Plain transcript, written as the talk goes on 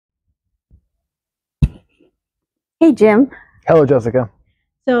Hey, Jim. Hello, Jessica.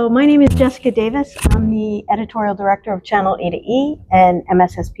 So my name is Jessica Davis. I'm the editorial director of Channel E2E and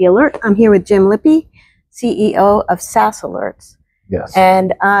MSSP Alert. I'm here with Jim Lippy, CEO of SaaS Alerts. Yes.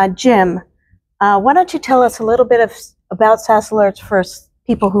 And Jim, why don't you tell us a little bit about SaaS Alerts for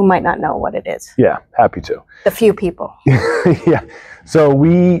people who might not know what it is? Yeah, happy to. The few people. Yeah. So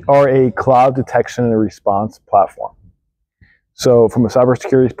we are a cloud detection and response platform. So from a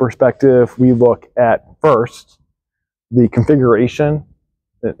cybersecurity perspective, we look at first the configuration,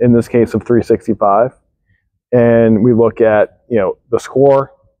 in this case of 365, and we look at the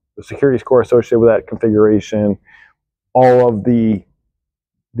score, the security score associated with that configuration, all of the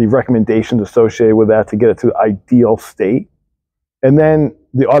recommendations associated with that to get it to the ideal state, and then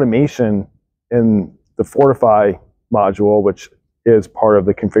the automation in the Fortify module, which is part of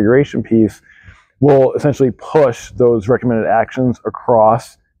the configuration piece, will essentially push those recommended actions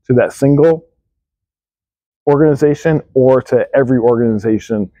across to that single organization or to every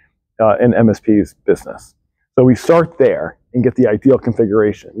organization in MSP's business. So we start there and get the ideal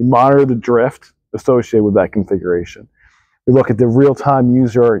configuration. We monitor the drift associated with that configuration. We look at the real-time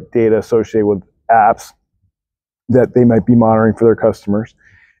user data associated with apps that they might be monitoring for their customers.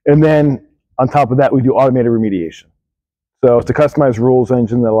 And then on top of that, we do automated remediation. So it's a customized rules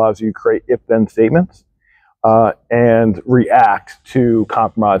engine that allows you to create if-then statements and react to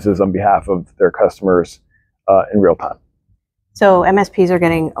compromises on behalf of their customers in real time. So MSPs are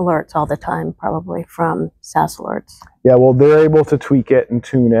getting alerts all the time, probably from SaaS Alerts. Yeah, well, they're able to tweak it and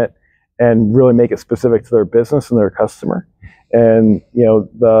tune it and really make it specific to their business and their customer. And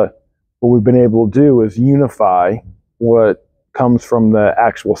what we've been able to do is unify what comes from the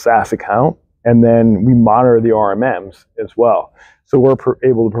actual SaaS account, and then we monitor the RMMs as well. So we're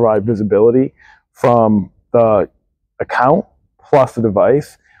able to provide visibility from the account plus the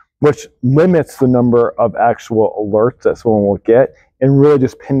device, which limits the number of actual alerts that someone will get and really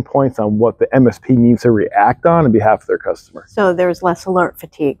just pinpoints on what the MSP needs to react on behalf of their customer. So there's less alert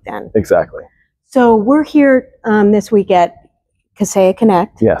fatigue then. Exactly. So we're here this week at Kaseya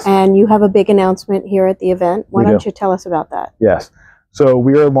Connect. Yes. And you have a big announcement here at the event. Why don't you tell us about that? Yes. So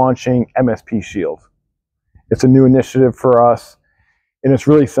we are launching MSP Shield. It's a new initiative for us, and it's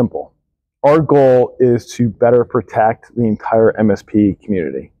really simple. Our goal is to better protect the entire MSP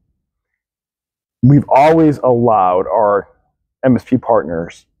community. We've always allowed our MSP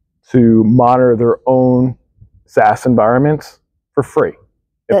partners to monitor their own SaaS environments for free.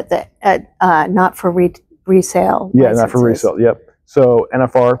 Not for resale. Yeah, not for resale. Yep. So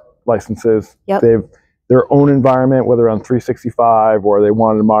NFR licenses. Yep. They've their own environment, whether on 365 or they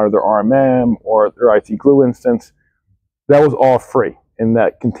wanted to monitor their RMM or their IT Glue instance. That was all free, and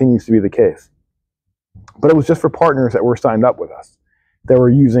that continues to be the case. But it was just for partners that were signed up with us, that were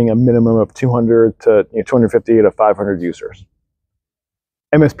using a minimum of 200 to 250 to 500 users.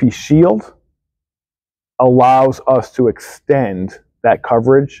 MSP Shield allows us to extend that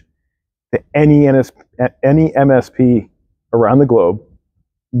coverage to any MSP around the globe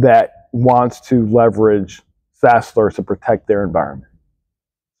that wants to leverage SaaS Alerts to protect their environment.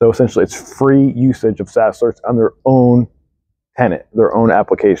 So essentially, it's free usage of SaaS Alerts on their own tenant, their own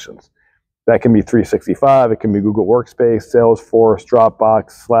applications. That can be 365, it can be Google Workspace, Salesforce,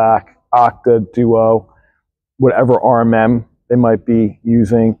 Dropbox, Slack, Okta, Duo, whatever RMM they might be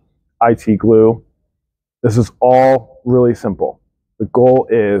using, IT Glue. This is all really simple. The goal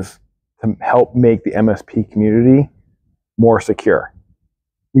is to help make the MSP community more secure.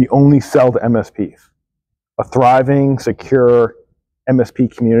 We only sell to MSPs. A thriving, secure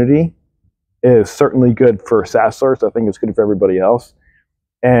MSP community is certainly good for SaaS Alerts. I think it's good for everybody else.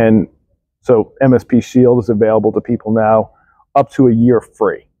 And so MSP Shield is available to people now up to a year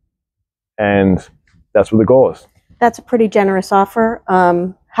free. And that's what the goal is. That's a pretty generous offer.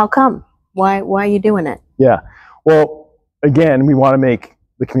 How come? Why are you doing it? Yeah. Well, again, we want to make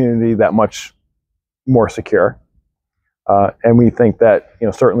the community that much more secure. And we think that,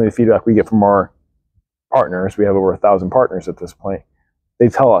 certainly the feedback we get from our partners, we have over 1,000 partners at this point, they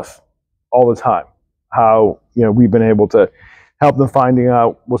tell us all the time how, we've been able to help them finding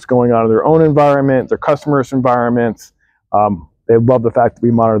out what's going on in their own environment, their customers' environments. They love the fact that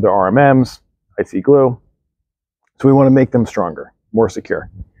we monitor their RMMs, IT Glue. So we want to make them stronger, more secure.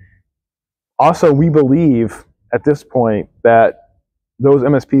 Also, we believe at this point that those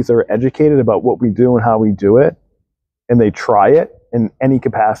MSPs that are educated about what we do and how we do it, and they try it in any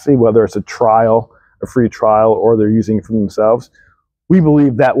capacity, whether it's a trial, a free trial, or they're using it for themselves, we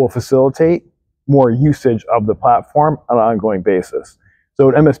believe that will facilitate more usage of the platform on an ongoing basis. So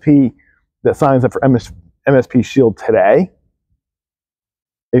an MSP that signs up for MSP Shield today,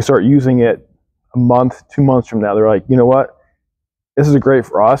 they start using it a month, 2 months from now, they're like, you know what? This is great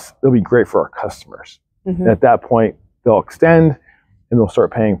for us. It'll be great for our customers. And at that point, they'll extend and they'll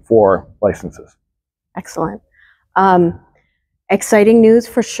start paying for licenses. Excellent. Exciting news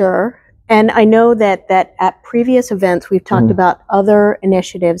for sure. And I know that at previous events, we've talked about other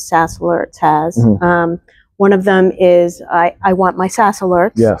initiatives SaaS Alerts has. One of them is I want my SaaS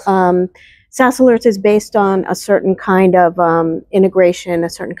Alerts. Yes. SaaS Alerts is based on a certain kind of integration, a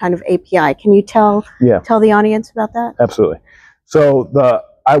certain kind of API. Can you tell the audience about that? Absolutely. So the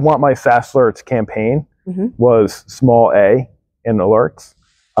I want my SaaS Alerts campaign was small a in alerts.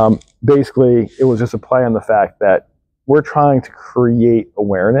 Basically, it was just a play on the fact that we're trying to create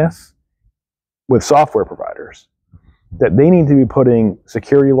awareness with software providers that they need to be putting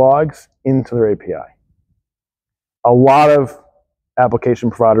security logs into their API. A lot of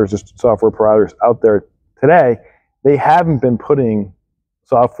application providers, just software providers out there today, they haven't been putting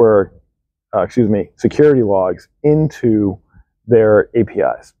security logs into their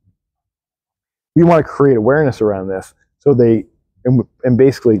APIs. We want to create awareness around this so they, and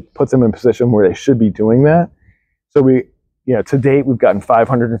basically put them in a position where they should be doing that. So we, to date, we've gotten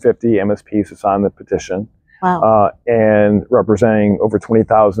 550 MSPs to sign the petition. Wow. And representing over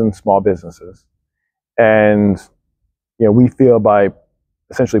 20,000 small businesses. And, we feel by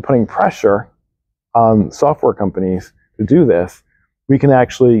essentially putting pressure on software companies to do this, we can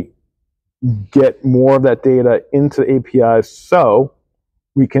actually get more of that data into APIs so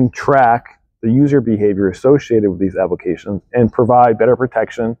we can track the user behavior associated with these applications and provide better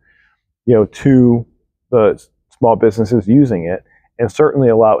protection, to the small businesses using it, and certainly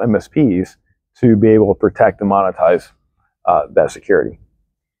allow MSPs to be able to protect and monetize that security.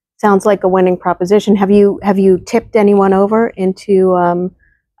 Sounds like a winning proposition. Have you tipped anyone over into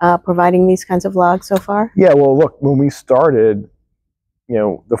providing these kinds of logs so far? Yeah, well, look, when we started,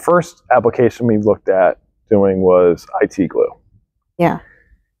 the first application we looked at doing was IT Glue. Yeah.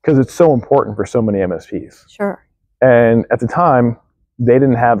 Because it's so important for so many MSPs. Sure. And at the time, they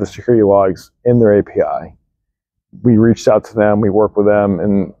didn't have the security logs in their API. We reached out to them, we worked with them,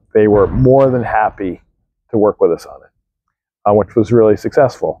 and they were more than happy to work with us on it, which was really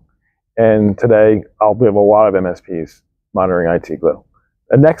successful. And today, we have a lot of MSPs monitoring IT Glue.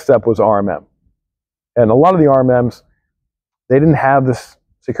 The next step was RMM. And a lot of the RMMs, they didn't have this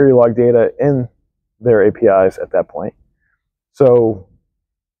security log data in their APIs at that point. So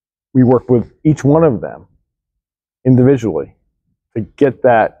we worked with each one of them individually to get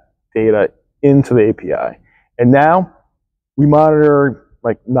that data into the API. And now we monitor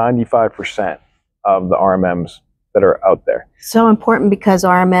like 95% of the RMMs that are out there. So important because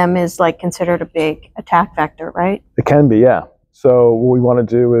RMM is like considered a big attack vector, right? It can be, yeah. So what we want to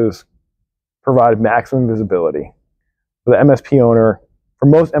do is provide maximum visibility for the MSP owner. For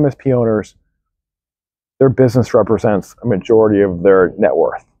most MSP owners, their business represents a majority of their net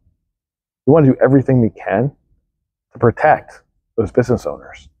worth. We want to do everything we can to protect those business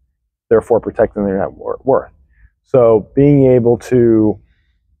owners, therefore protecting their net worth. So being able to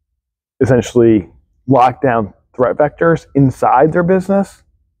essentially lock down threat vectors inside their business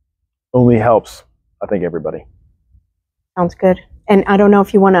only helps, I think, everybody. Sounds good. And I don't know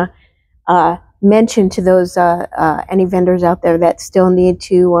if you want to mention to those any vendors out there that still need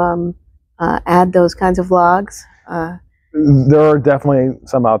to add those kinds of logs. There are definitely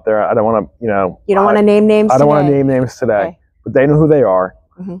some out there. I don't want to, You don't want to name names. I don't want to name names today, okay. But they know who they are,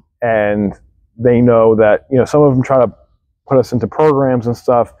 and they know that some of them try to put us into programs and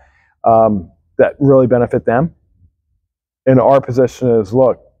stuff that really benefit them. And our position is,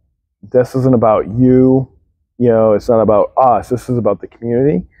 look, this isn't about you. It's not about us. This is about the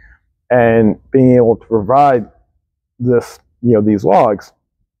community, and being able to provide this, these logs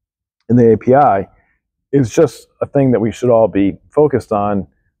in the API is just a thing that we should all be focused on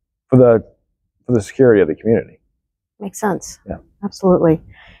for the security of the community. Makes sense. Yeah, absolutely.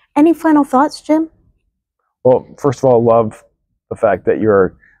 Any final thoughts, Jim? Well, first of all, love the fact that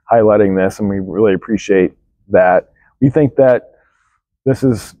you're highlighting this, and we really appreciate that. We think that this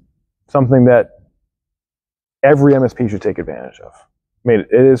is something that every MSP should take advantage of. I mean,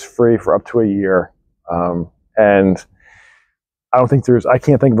 it is free for up to a year, and I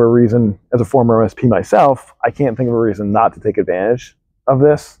can't think of a reason, as a former MSP myself, I can't think of a reason not to take advantage of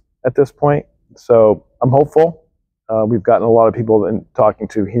this at this point. So I'm hopeful. We've gotten a lot of people talking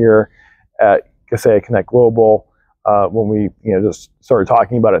to here at Kaseya Connect Global. When we just started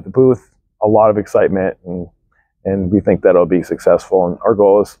talking about it at the booth, a lot of excitement, and we think that it'll be successful. And our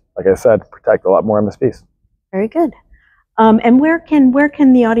goal is, like I said, protect a lot more MSPs. Very good. And where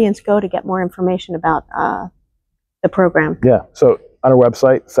can the audience go to get more information about the program? Yeah, so on our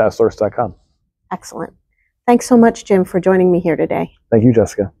website, saasalerts.com. Excellent. Thanks so much, Jim, for joining me here today. Thank you,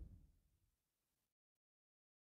 Jessica.